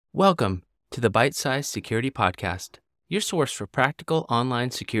Welcome to the Bite-Sized Security Podcast, your source for practical online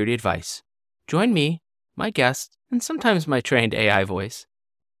security advice. Join me, my guests, and sometimes my trained AI voice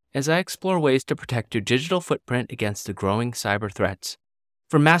as I explore ways to protect your digital footprint against the growing cyber threats.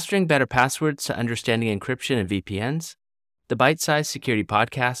 From mastering better passwords to understanding encryption and VPNs, the Bite-Sized Security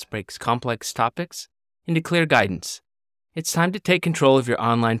Podcast breaks complex topics into clear guidance. It's time to take control of your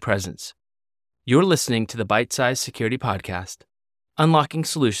online presence. You're listening to the Bite-Sized Security Podcast, unlocking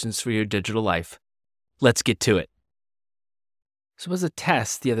solutions for your digital life. Let's get to it. So as a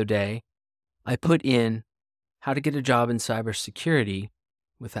test the other day, I put in how to get a job in cybersecurity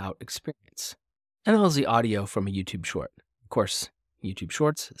without experience. And that was the audio from a YouTube short. Of course, YouTube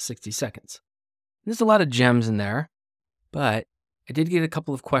Shorts, 60 seconds. There's a lot of gems in there, but I did get a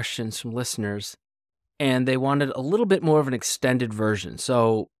couple of questions from listeners, and they wanted a little bit more of an extended version.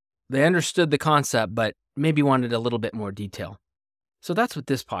 So they understood the concept, but maybe wanted a little bit more detail. So that's what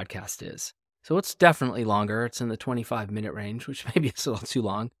this podcast is. So it's definitely longer. It's in the 25-minute range, which maybe is a little too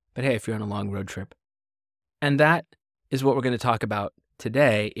long. But hey, if you're on a long road trip. And that is what we're going to talk about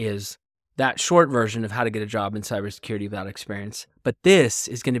today, is that short version of how to get a job in cybersecurity without experience. But this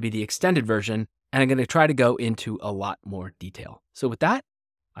is going to be the extended version, and I'm going to try to go into a lot more detail. So with that,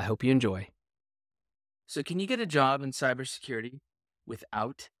 I hope you enjoy. So can you get a job in cybersecurity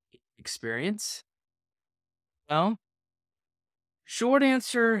without experience? Well, short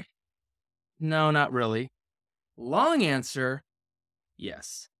answer, no, not really. Long answer,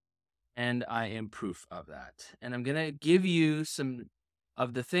 yes. And I am proof of that. And I'm going to give you some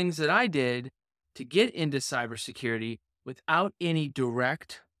of the things that I did to get into cybersecurity without any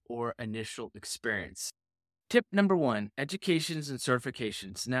direct or initial experience. Tip number 1, educations and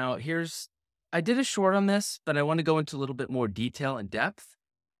certifications. Now, I did a short on this, but I want to go into a little bit more detail and depth.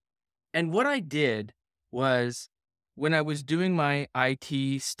 And what I did was, when I was doing my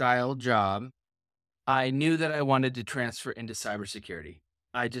IT style job, I knew that I wanted to transfer into cybersecurity.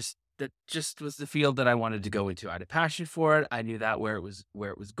 That just was the field that I wanted to go into. I had a passion for it. I knew that where it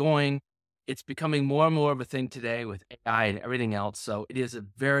was going. It's becoming more and more of a thing today with AI and everything else. So it is a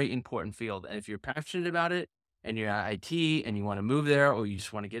very important field. And if you're passionate about it and you're at IT and you want to move there, or you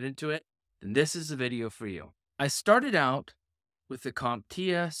just want to get into it, then this is the video for you. I started out with the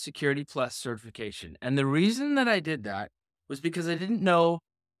CompTIA Security Plus certification. And the reason that I did that was because I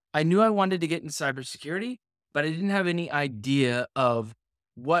knew I wanted to get in cybersecurity, but I didn't have any idea of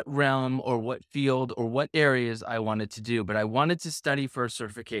what realm or what field or what areas I wanted to do, but I wanted to study for a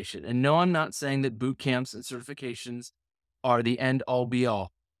certification. And no, I'm not saying that boot camps and certifications are the end all be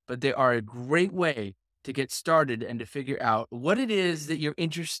all, but they are a great way to get started and to figure out what it is that you're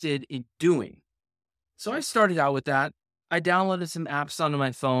interested in doing. So I started out with that. I downloaded some apps onto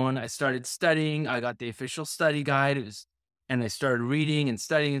my phone. I started studying. I got the official study guide. And I started reading and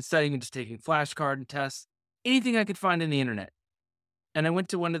studying and just taking flashcard and tests, anything I could find on the internet. And I went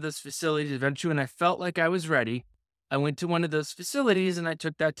to one of those facilities eventually, and I felt like I was ready. I went to one of those facilities and I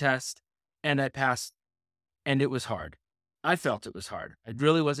took that test and I passed, and it was hard. I felt it was hard. I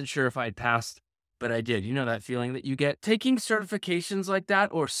really wasn't sure if I'd passed, but I did. You know that feeling that you get? Taking certifications like that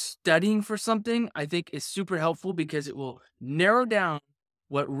or studying for something, I think is super helpful because it will narrow down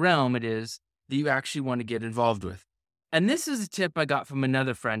what realm it is that you actually want to get involved with. And this is a tip I got from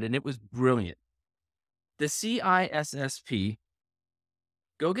another friend, and it was brilliant. The CISSP,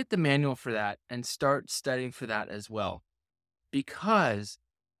 go get the manual for that and start studying for that as well. Because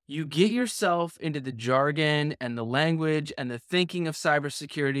you get yourself into the jargon and the language and the thinking of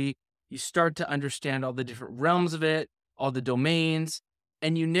cybersecurity. You start to understand all the different realms of it, all the domains,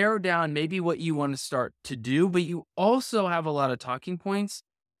 and you narrow down maybe what you want to start to do, but you also have a lot of talking points.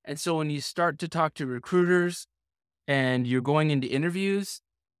 And so when you start to talk to recruiters and you're going into interviews,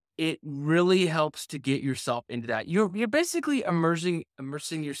 it really helps to get yourself into that. You're basically immersing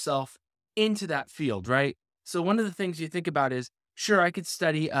yourself into that field, right? So one of the things you think about is, sure, I could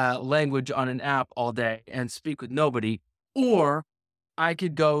study language on an app all day and speak with nobody, or I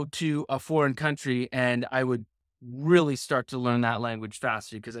could go to a foreign country and I would really start to learn that language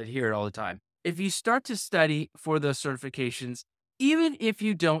faster because I'd hear it all the time. If you start to study for those certifications, even if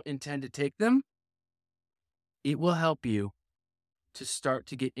you don't intend to take them, it will help you to start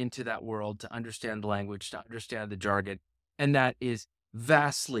to get into that world, to understand the language, to understand the jargon. And that is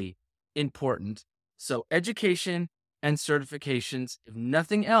vastly important. So education and certifications, if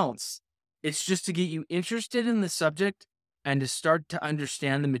nothing else, it's just to get you interested in the subject and to start to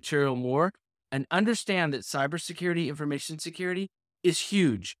understand the material more and understand that cybersecurity, information security is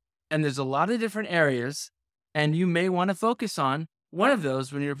huge. And there's a lot of different areas, and you may want to focus on one of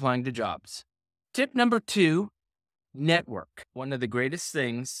those when you're applying to jobs. Tip number 2 Network. One of the greatest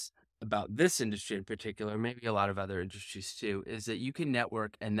things about this industry in particular, maybe a lot of other industries too, is that you can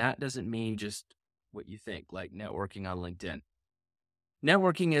network, and that doesn't mean just what you think, like networking on LinkedIn.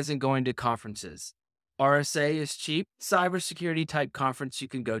 Networking isn't going to conferences. RSA is cheap, cybersecurity type conference you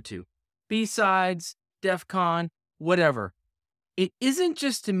can go to. B-Sides, DEF CON, whatever. It isn't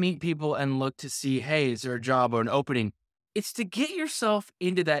just to meet people and look to see, hey, is there a job or an opening? It's to get yourself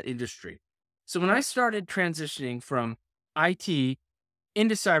into that industry. So when I started transitioning from IT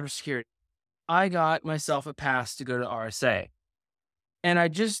into cybersecurity, I got myself a pass to go to RSA. And I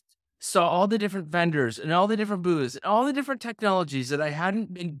just saw all the different vendors and all the different booths and all the different technologies that I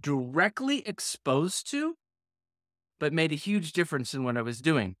hadn't been directly exposed to, but made a huge difference in what I was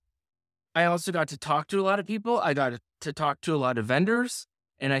doing. I also got to talk to a lot of people. I got to talk to a lot of vendors.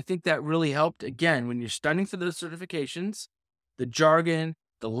 And I think that really helped. Again, when you're studying for those certifications, the jargon,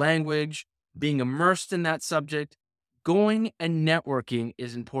 the language, being immersed in that subject, going and networking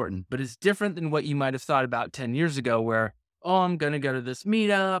is important. But it's different than what you might have thought about 10 years ago, where, oh, I'm going to go to this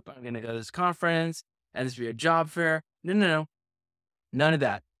meetup, I'm going to go to this conference, and this will be a job fair. No. None of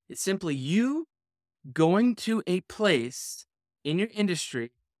that. It's simply you going to a place in your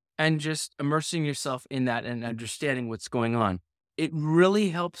industry and just immersing yourself in that and understanding what's going on. It really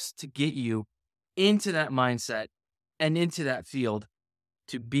helps to get you into that mindset and into that field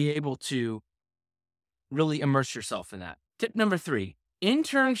to be able to really immerse yourself in that. Tip number 3,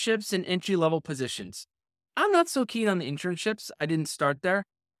 internships and entry-level positions. I'm not so keen on the internships. I didn't start there.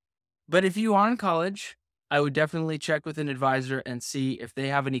 But if you are in college, I would definitely check with an advisor and see if they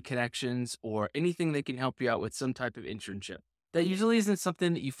have any connections or anything that can help you out with some type of internship. That usually isn't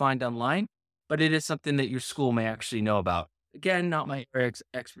something that you find online, but it is something that your school may actually know about. Again, not my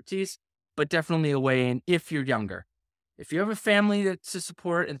expertise, but definitely a way in if you're younger. If you have a family to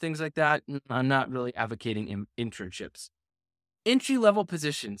support and things like that, I'm not really advocating internships. Entry-level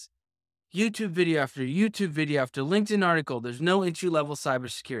positions. YouTube video after YouTube video after LinkedIn article. There's no entry-level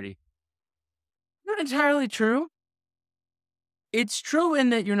cybersecurity. Not entirely true. It's true in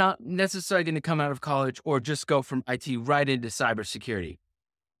that you're not necessarily going to come out of college or just go from IT right into cybersecurity.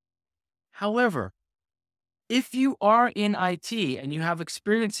 However, if you in IT and you have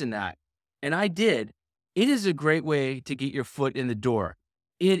experience in that, and I did, it is a great way to get your foot in the door.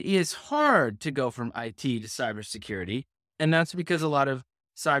 It is hard to go from IT to cybersecurity, and that's because a lot of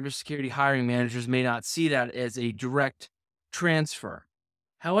cybersecurity hiring managers may not see that as a direct transfer.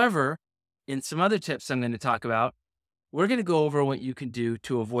 However, in some other tips I'm going to talk about, we're going to go over what you can do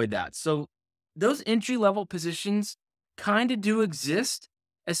to avoid that. So those entry-level positions kind of do exist,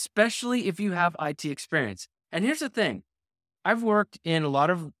 especially if you have IT experience. And here's the thing. I've worked in a lot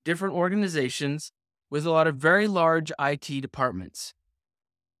of different organizations with a lot of very large IT departments.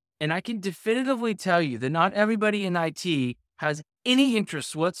 And I can definitively tell you that not everybody in IT has any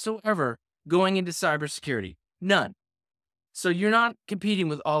interest whatsoever going into cybersecurity. None. So you're not competing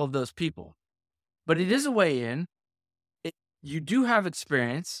with all of those people. But it is a way in. You do have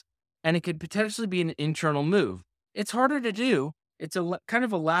experience, and it could potentially be an internal move. It's harder to do. It's kind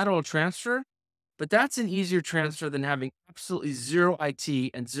of a lateral transfer, but that's an easier transfer than having absolutely zero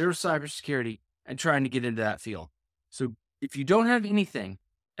IT and zero cybersecurity and trying to get into that field. So if you don't have anything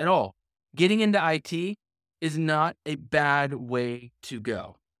at all, getting into IT is not a bad way to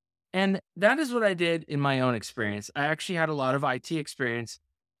go. And that is what I did in my own experience. I actually had a lot of IT experience,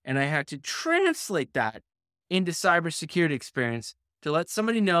 and I had to translate that into cybersecurity experience to let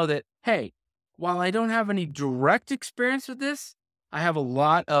somebody know that, hey, while I don't have any direct experience with this, I have a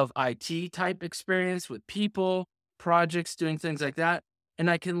lot of IT type experience with people, projects, doing things like that, and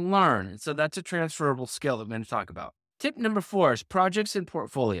I can learn. And so that's a transferable skill that I'm going to talk about. Tip number 4 is projects and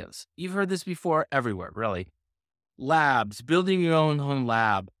portfolios. You've heard this before everywhere, really. Labs, building your own home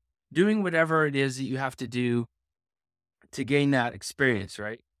lab, doing whatever it is that you have to do to gain that experience,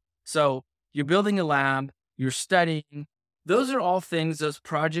 right? So you're building a lab, you're studying. Those are all things, those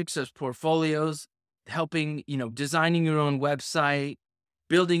projects, those portfolios, helping, designing your own website,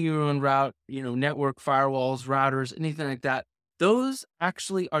 building your own route, network firewalls, routers, anything like that. Those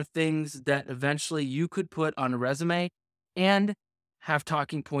actually are things that eventually you could put on a resume and have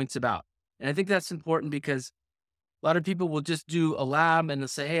talking points about. And I think that's important because a lot of people will just do a lab and they'll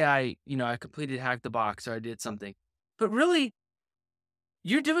say, hey, I completed Hack the Box or I did something. But really,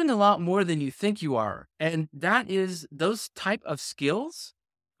 you're doing a lot more than you think you are. And those type of skills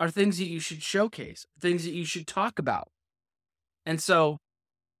are things that you should showcase, things that you should talk about. And so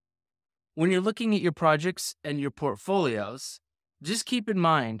when you're looking at your projects and your portfolios, just keep in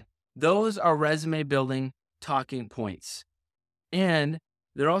mind, those are resume building talking points. And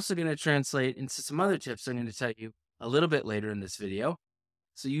they're also going to translate into some other tips I'm going to tell you a little bit later in this video.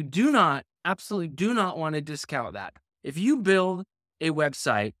 So you absolutely do not want to discount that. If you build a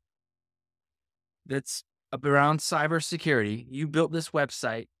website that's around cybersecurity, you built this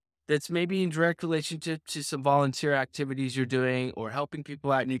website that's maybe in direct relationship to some volunteer activities you're doing or helping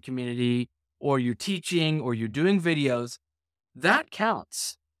people out in your community, or you're teaching or you're doing videos, that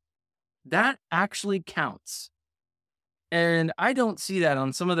counts. That actually counts. And I don't see that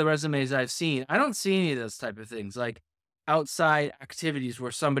on some of the resumes I've seen. I don't see any of those type of things, like outside activities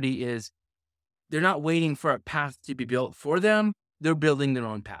where they're not waiting for a path to be built for them. They're building their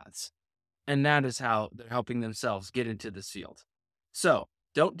own paths. And that is how they're helping themselves get into this field. So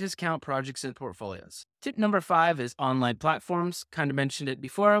don't discount projects and portfolios. Tip number 5 is online platforms. Kind of mentioned it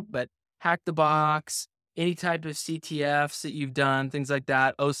before, but Hack the Box, any type of CTFs that you've done, things like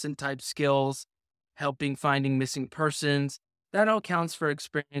that, OSINT type skills, helping finding missing persons, that all counts for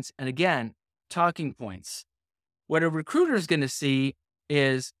experience. And again, talking points. What a recruiter is going to see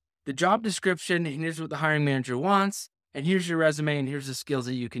is the job description, and here's what the hiring manager wants, and here's your resume, and here's the skills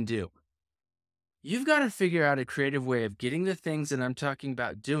that you can do. You've got to figure out a creative way of getting the things that I'm talking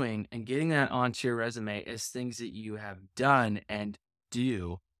about doing and getting that onto your resume as things that you have done and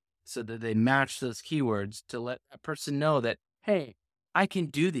do, so that they match those keywords to let that person know that, hey, I can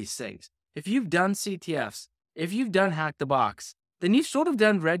do these things. If you've done CTFs, if you've done Hack the Box, then you've sort of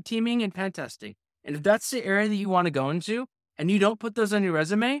done red teaming and pen testing. And if that's the area that you want to go into and you don't put those on your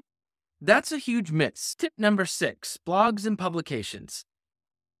resume, that's a huge miss. Tip number 6, blogs and publications.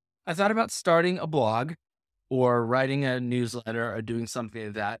 I thought about starting a blog or writing a newsletter or doing something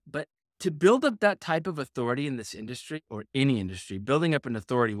like that. But to build up that type of authority in this industry or any industry, building up an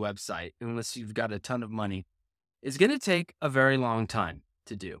authority website, unless you've got a ton of money, is going to take a very long time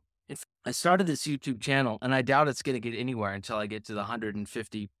to do. I started this YouTube channel and I doubt it's going to get anywhere until I get to the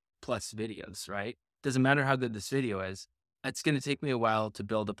 150 plus videos, right? Doesn't matter how good this video is. It's going to take me a while to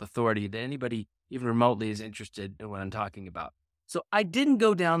build up authority that anybody even remotely is interested in what I'm talking about. So I didn't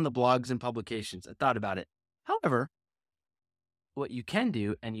go down the blogs and publications. I thought about it. However, what you can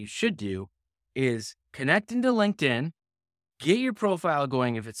do and you should do is connect into LinkedIn, get your profile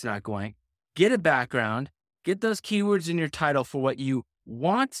going if it's not going, get a background, get those keywords in your title for what you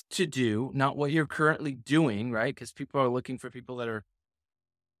want to do, not what you're currently doing, right? Because people are looking for people that are,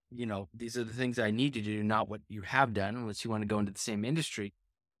 these are the things I need to do, not what you have done, unless you want to go into the same industry.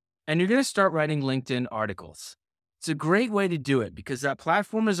 And you're going to start writing LinkedIn articles. It's a great way to do it because that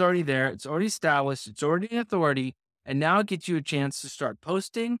platform is already there. It's already established. It's already an authority. And now it gets you a chance to start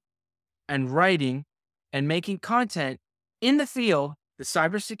posting and writing and making content in the field, the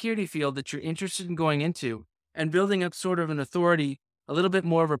cybersecurity field that you're interested in going into, and building up sort of an authority, a little bit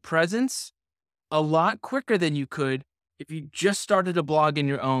more of a presence, a lot quicker than you could if you just started a blog in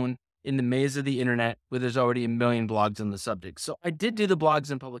your own in the maze of the internet where there's already a million blogs on the subject. So I did do the blogs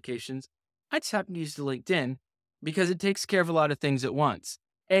and publications. I just happened to use the LinkedIn because it takes care of a lot of things at once.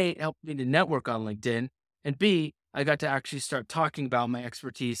 A, it helped me to network on LinkedIn, and B, I got to actually start talking about my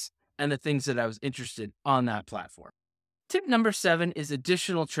expertise and the things that I was interested on that platform. Tip number 7 is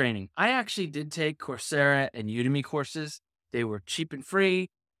additional training. I actually did take Coursera and Udemy courses. They were cheap and free.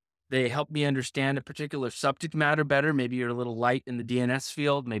 They helped me understand a particular subject matter better. Maybe you're a little light in the DNS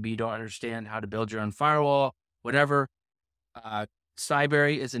field. Maybe you don't understand how to build your own firewall, whatever.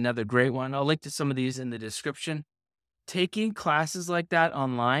 Cybery is another great one. I'll link to some of these in the description. Taking classes like that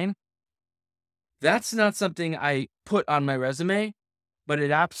online, that's not something I put on my resume, but it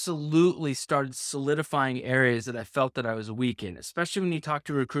absolutely started solidifying areas that I felt that I was weak in, especially when you talk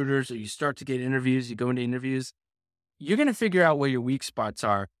to recruiters or you start to get interviews, you go into interviews, you're going to figure out where your weak spots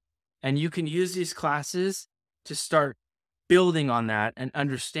are. And you can use these classes to start building on that and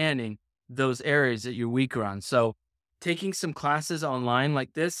understanding those areas that you're weaker on. So taking some classes online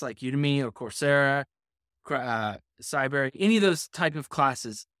like this, like Udemy or Coursera, Cyber, any of those type of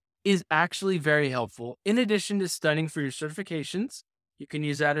classes is actually very helpful. In addition to studying for your certifications, you can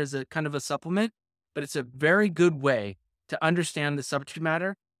use that as a kind of a supplement, but it's a very good way to understand the subject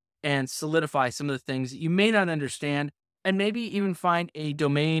matter and solidify some of the things that you may not understand, and maybe even find a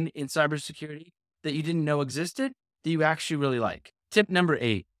domain in cybersecurity that you didn't know existed that you actually really like. Tip number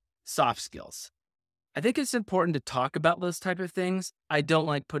 8, soft skills. I think it's important to talk about those type of things. I don't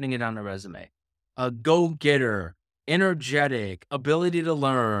like putting it on a resume. A go-getter, energetic, ability to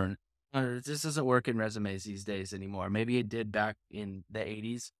learn. This doesn't work in resumes these days anymore. Maybe it did back in the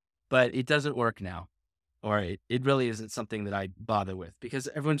 80s, but it doesn't work now. Or it really isn't something that I bother with because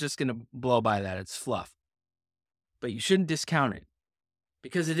everyone's just going to blow by that. It's fluff. But you shouldn't discount it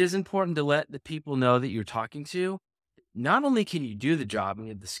because it is important to let the people know that you're talking to. Not only can you do the job and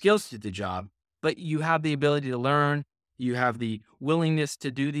you have the skills to do the job, but you have the ability to learn. You have the willingness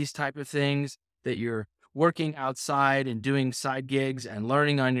to do these type of things, that you're working outside and doing side gigs and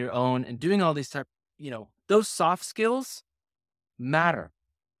learning on your own and doing all these those soft skills matter.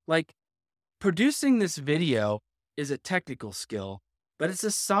 Like, producing this video is a technical skill, but it's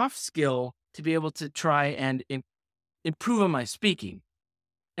a soft skill to be able to try and improve on my speaking.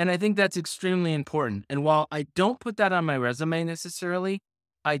 And I think that's extremely important. And while I don't put that on my resume necessarily,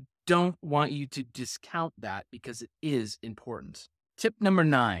 I don't want you to discount that because it is important. Tip number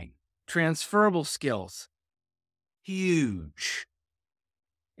 9, transferable skills. Huge.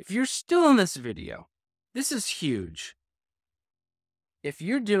 If you're still in this video, this is huge. If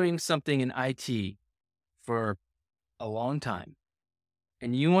you're doing something in IT for a long time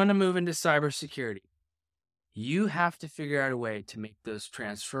and you want to move into cybersecurity, you have to figure out a way to make those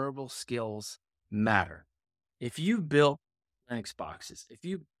transferable skills matter. If you built Linux boxes, if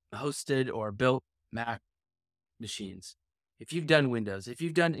you hosted or built Mac machines, if you've done Windows, if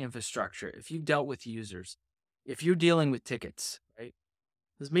you've done infrastructure, if you've dealt with users, if you're dealing with tickets, right?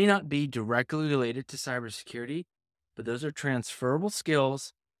 This may not be directly related to cybersecurity, but those are transferable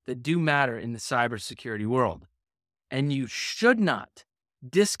skills that do matter in the cybersecurity world. And you should not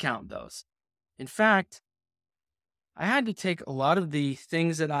discount those. In fact, I had to take a lot of the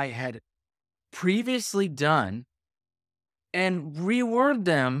things that I had previously done and reword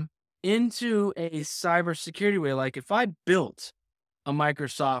them into a cybersecurity way. Like, if I built a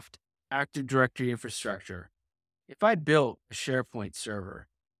Microsoft Active Directory infrastructure, if I built a SharePoint server,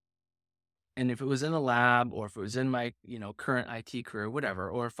 and if it was in a lab or if it was in my, current IT career, whatever,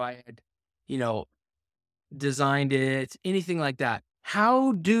 or if I had, designed it, anything like that,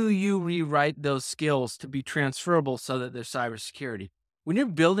 how do you rewrite those skills to be transferable so that they're cybersecurity? When you're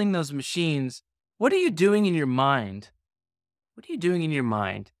building those machines, what are you doing in your mind? What are you doing in your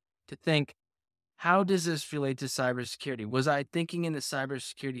mind to think, how does this relate to cybersecurity? Was I thinking in a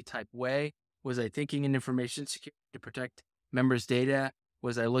cybersecurity type way? Was I thinking in information security to protect members' data?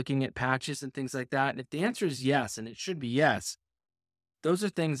 Was I looking at patches and things like that? And if the answer is yes, and it should be yes, those are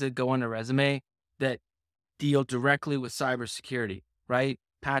things that go on a resume that deal directly with cybersecurity, right?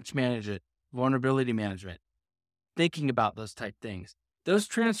 Patch management, vulnerability management, thinking about those type things. Those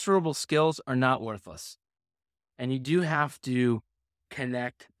transferable skills are not worthless. And you do have to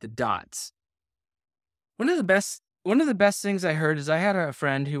connect the dots. One of the best things I heard is I had a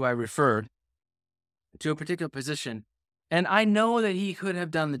friend who I referred to a particular position, and I know that he could have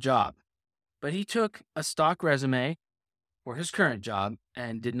done the job, but he took a stock resume for his current job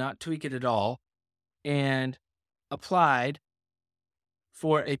and did not tweak it at all, and applied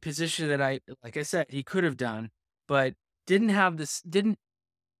for a position that like I said, he could have done, but didn't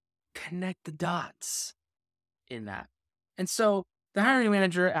connect the dots in that. And so the hiring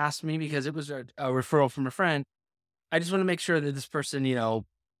manager asked me, because it was a referral from a friend, I just want to make sure that this person,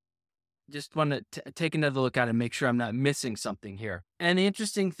 just want to take another look at it and make sure I'm not missing something here. And the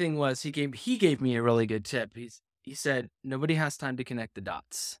interesting thing was he gave me a really good tip. He said, nobody has time to connect the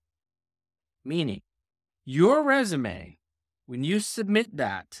dots. Meaning, your resume, when you submit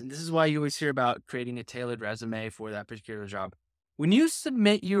that, and this is why you always hear about creating a tailored resume for that particular job. When you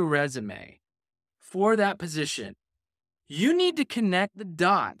submit your resume for that position, you need to connect the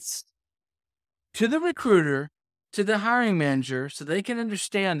dots to the recruiter, to the hiring manager, so they can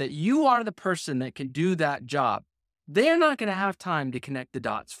understand that you are the person that can do that job. They're not going to have time to connect the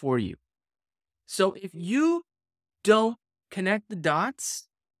dots for you. So if you don't connect the dots,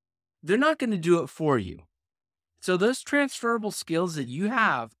 they're not going to do it for you. So those transferable skills that you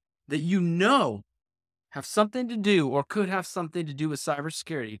have, that have something to do or could have something to do with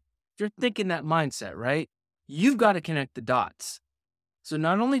cybersecurity, if you're thinking that mindset, right? You've got to connect the dots. So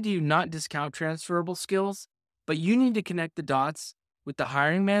not only do you not discount transferable skills, but you need to connect the dots with the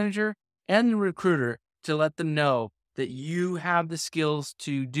hiring manager and the recruiter to let them know that you have the skills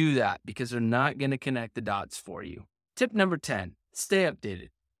to do that, because they're not going to connect the dots for you. Tip number 10, stay updated.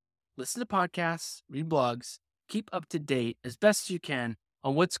 Listen to podcasts, read blogs, keep up to date as best you can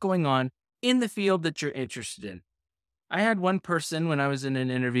on what's going on in the field that you're interested in. I had one person, when I was in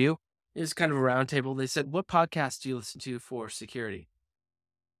an interview, it was kind of a roundtable. They said, what podcast do you listen to for security?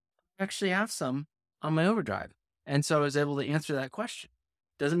 I actually have some on my overdrive. And so I was able to answer that question.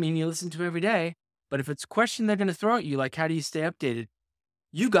 Doesn't mean you listen to it every day, but if it's a question they're going to throw at you, like how do you stay updated?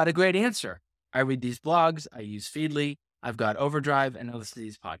 You got a great answer. I read these blogs, I use Feedly, I've got Overdrive, and I listen to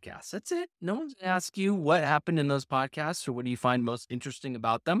these podcasts. That's it. No one's going to ask you what happened in those podcasts or what do you find most interesting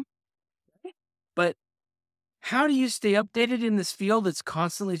about them. But how do you stay updated in this field that's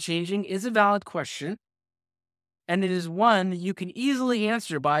constantly changing is a valid question. And it is one you can easily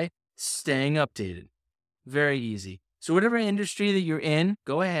answer by staying updated. Very easy. So whatever industry that you're in,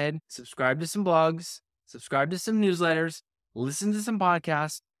 go ahead, subscribe to some blogs, subscribe to some newsletters, listen to some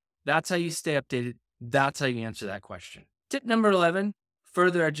podcasts. That's how you stay updated. That's how you answer that question. Tip number 11,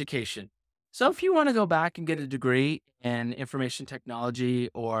 further education. So if you want to go back and get a degree in information technology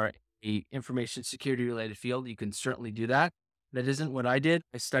or a information security related field, you can certainly do that. That isn't what I did.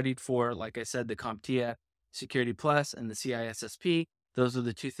 I studied for, like I said, the CompTIA Security Plus and the CISSP. Those are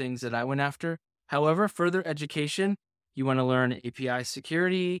the two things that I went after. However, further education, you want to learn API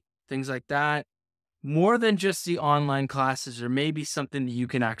security, things like that. More than just the online classes, there may be something that you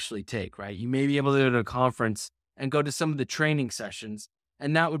can actually take, right? You may be able to go to a conference and go to some of the training sessions,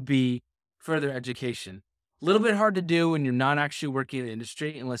 and that would be further education. A little bit hard to do when you're not actually working in the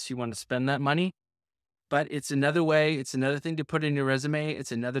industry unless you want to spend that money. But it's another way, it's another thing to put in your resume.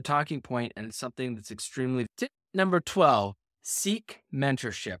 It's another talking point, and it's something that's extremely. Tip number 12, seek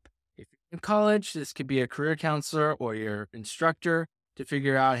mentorship. If you're in college, this could be a career counselor or your instructor to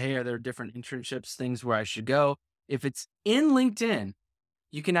figure out, hey, are there different internships, things where I should go? If it's in LinkedIn,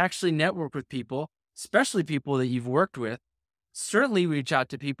 you can actually network with people, especially people that you've worked with. Certainly reach out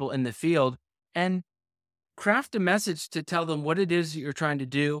to people in the field and craft a message to tell them what it is that you're trying to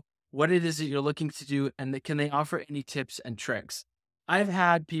do, what it is that you're looking to do, and can they offer any tips and tricks. I've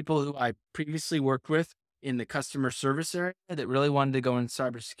had people who I previously worked with in the customer service area that really wanted to go in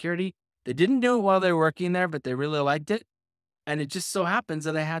cybersecurity. They didn't do it while they were working there, but they really liked it. And it just so happens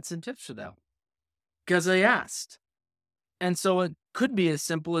that I had some tips for them because I asked. And so it could be as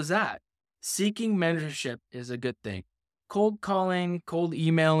simple as that. Seeking mentorship is a good thing. Cold calling, cold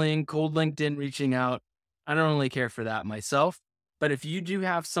emailing, cold LinkedIn reaching out. I don't really care for that myself. But if you do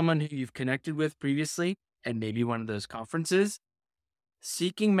have someone who you've connected with previously and maybe one of those conferences,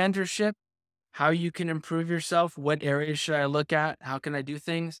 seeking mentorship, how you can improve yourself, what areas should I look at, how can I do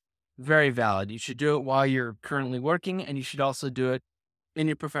things, very valid. You should do it while you're currently working, and you should also do it in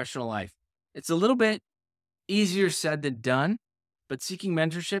your professional life. It's a little bit easier said than done, but seeking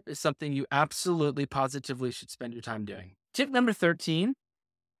mentorship is something you absolutely, positively should spend your time doing. Tip number 13,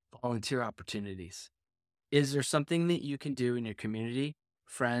 volunteer opportunities. Is there something that you can do in your community,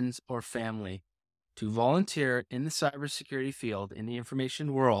 friends, or family to volunteer in the cybersecurity field, in the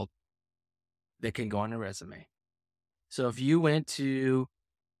information world, that can go on a resume? So if you went to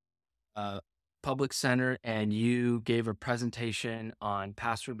a public center and you gave a presentation on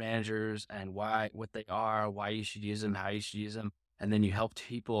password managers and what they are, why you should use them, how you should use them, and then you helped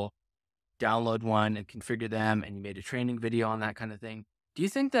people download one and configure them, and you made a training video on that kind of thing, do you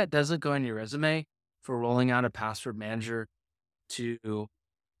think that doesn't go on your resume for rolling out a password manager to,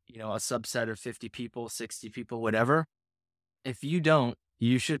 a subset of 50 people, 60 people, whatever? If you don't,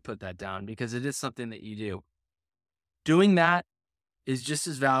 you should put that down because it is something that you do. Doing that is just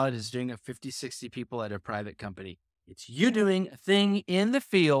as valid as doing a 50, 60 people at a private company. It's you doing a thing in the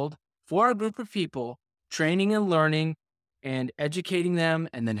field for a group of people, training and learning and educating them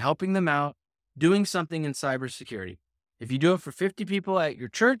and then helping them out, doing something in cybersecurity. If you do it for 50 people at your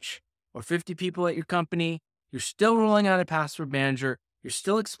church or 50 people at your company, you're still rolling out a password manager, you're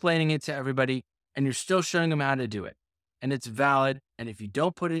still explaining it to everybody, and you're still showing them how to do it. And it's valid. And if you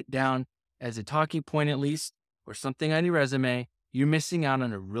don't put it down as a talking point, at least, or something on your resume, you're missing out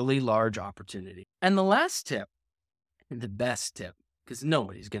on a really large opportunity. And the last tip, and the best tip, because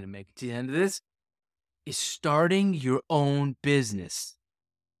nobody's going to make it to the end of this, is starting your own business.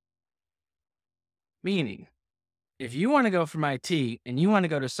 Meaning, if you want to go from IT and you want to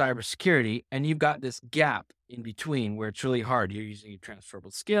go to cybersecurity and you've got this gap in between where it's really hard, you're using your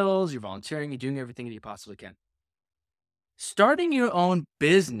transferable skills, you're volunteering, you're doing everything that you possibly can. Starting your own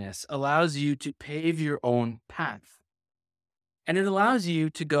business allows you to pave your own path. And it allows you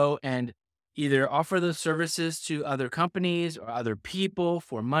to go and either offer those services to other companies or other people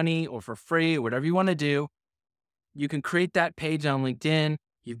for money or for free or whatever you want to do. You can create that page on LinkedIn.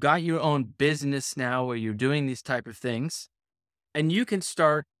 You've got your own business now where you're doing these type of things. And you can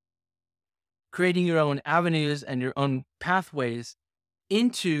start creating your own avenues and your own pathways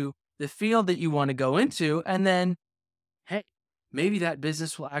into the field that you want to go into. And then, hey, maybe that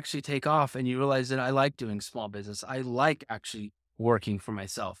business will actually take off and you realize that I like doing small business. I like actually working for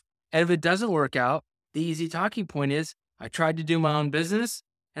myself. And if it doesn't work out, the easy talking point is I tried to do my own business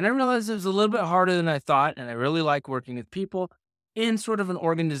and I realized it was a little bit harder than I thought. And I really like working with people in sort of an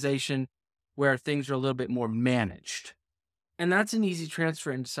organization where things are a little bit more managed. And that's an easy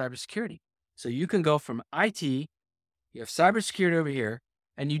transfer into cybersecurity. So you can go from IT, you have cybersecurity over here,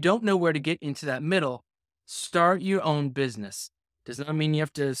 and you don't know where to get into that middle. Start your own business. Does not mean you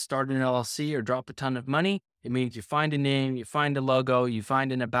have to start an LLC or drop a ton of money. It means you find a name, you find a logo, you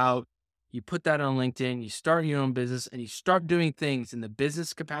find an about, you put that on LinkedIn, you start your own business, and you start doing things in the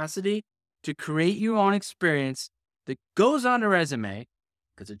business capacity to create your own experience that goes on a resume,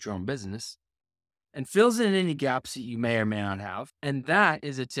 because it's your own business, and fills in any gaps that you may or may not have. And that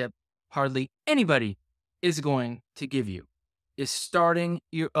is a tip hardly anybody is going to give you, is starting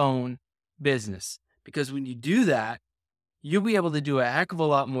your own business. Because when you do that, you'll be able to do a heck of a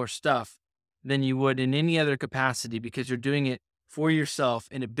lot more stuff than you would in any other capacity, because you're doing it for yourself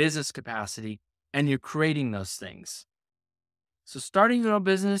in a business capacity and you're creating those things. So starting your own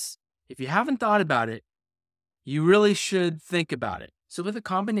business, if you haven't thought about it, you really should think about it. So with a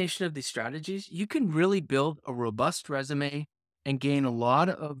combination of these strategies, you can really build a robust resume and gain a lot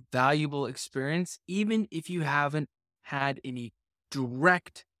of valuable experience, even if you haven't had any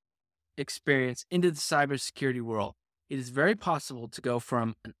direct experience into the cybersecurity world. It is very possible to go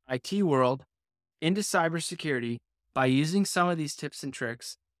from an IT world into cybersecurity by using some of these tips and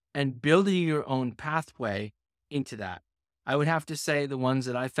tricks and building your own pathway into that. I would have to say the ones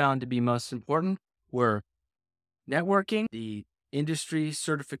that I found to be most important were networking, the industry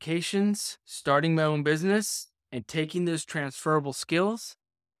certifications, starting my own business, and taking those transferable skills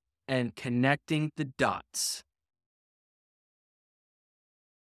and connecting the dots.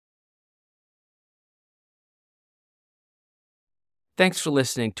 Thanks for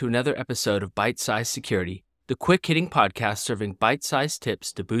listening to another episode of Bite Size Security, the quick-hitting podcast serving bite-sized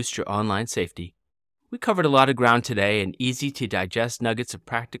tips to boost your online safety. We covered a lot of ground today and easy-to-digest nuggets of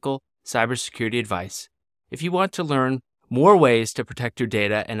practical cybersecurity advice. If you want to learn more ways to protect your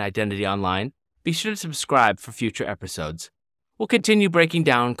data and identity online, be sure to subscribe for future episodes. We'll continue breaking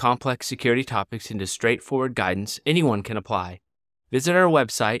down complex security topics into straightforward guidance anyone can apply. Visit our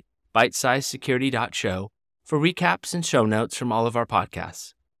website, bitesizesecurity.show, for recaps and show notes from all of our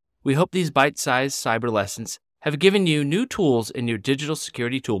podcasts. We hope these bite-sized cyber lessons have given you new tools in your digital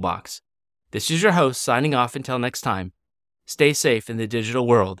security toolbox. This is your host signing off until next time. Stay safe in the digital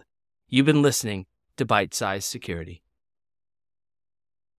world. You've been listening to Bite Size Security.